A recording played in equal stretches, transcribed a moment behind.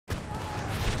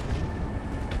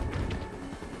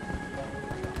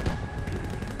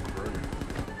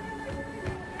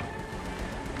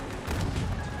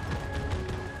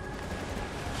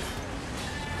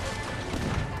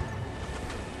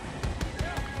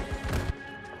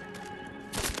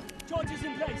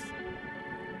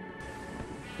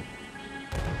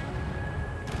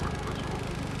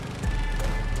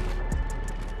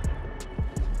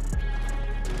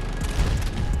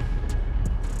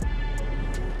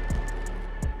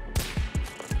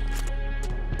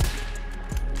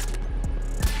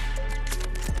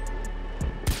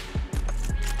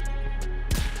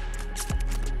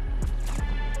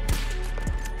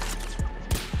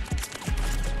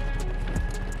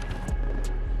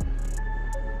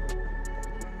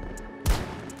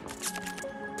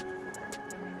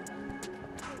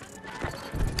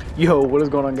Yo, what is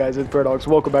going on, guys? It's Paradox.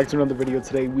 Welcome back to another video.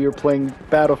 Today we are playing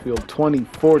Battlefield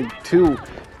 2042.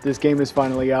 This game is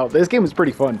finally out. This game is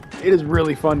pretty fun. It is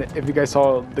really fun. If you guys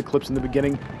saw the clips in the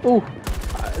beginning,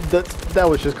 that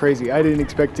was just crazy. I didn't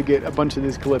expect to get a bunch of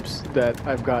these clips that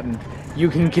I've gotten. You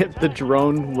can get the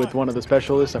drone with one of the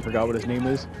specialists, I forgot what his name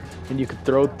is, and you could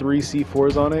throw 3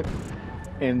 C4s on it,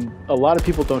 and a lot of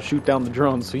people don't shoot down the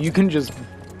drone, so you can just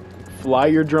fly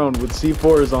your drone with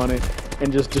C4s on it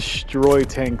and just destroy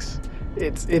tanks.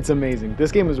 It's amazing.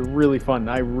 This game is really fun.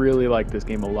 I really like this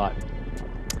game a lot.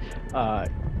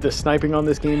 The sniping on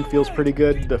this game feels pretty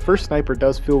good. The first sniper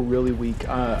does feel really weak.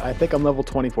 I think I'm level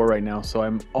 24 right now, so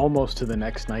I'm almost to the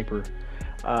next sniper.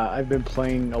 I've been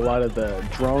playing a lot of the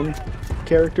drone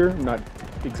character. I'm not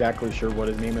exactly sure what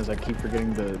his name is. I keep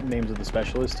forgetting the names of the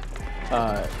specialists.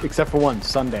 Except for one,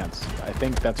 Sundance. I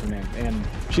think that's her name. And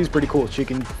she's pretty cool. She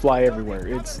can fly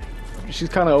everywhere. She's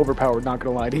kind of overpowered, not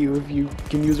gonna lie to you. If you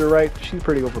can use her right, she's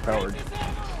pretty overpowered.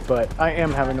 But I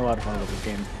am having a lot of fun with this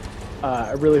game.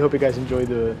 I really hope you guys enjoy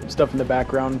the stuff in the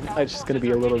background. It's just gonna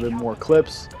be a little bit more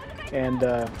clips. And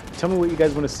tell me what you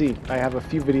guys want to see. I have a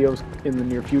few videos in the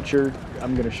near future.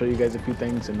 I'm gonna show you guys a few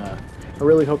things, and I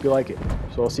really hope you like it.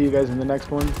 So I'll see you guys in the next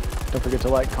one. Don't forget to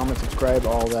like, comment, subscribe,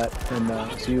 all that,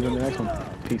 and see you in the next one.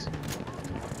 Peace.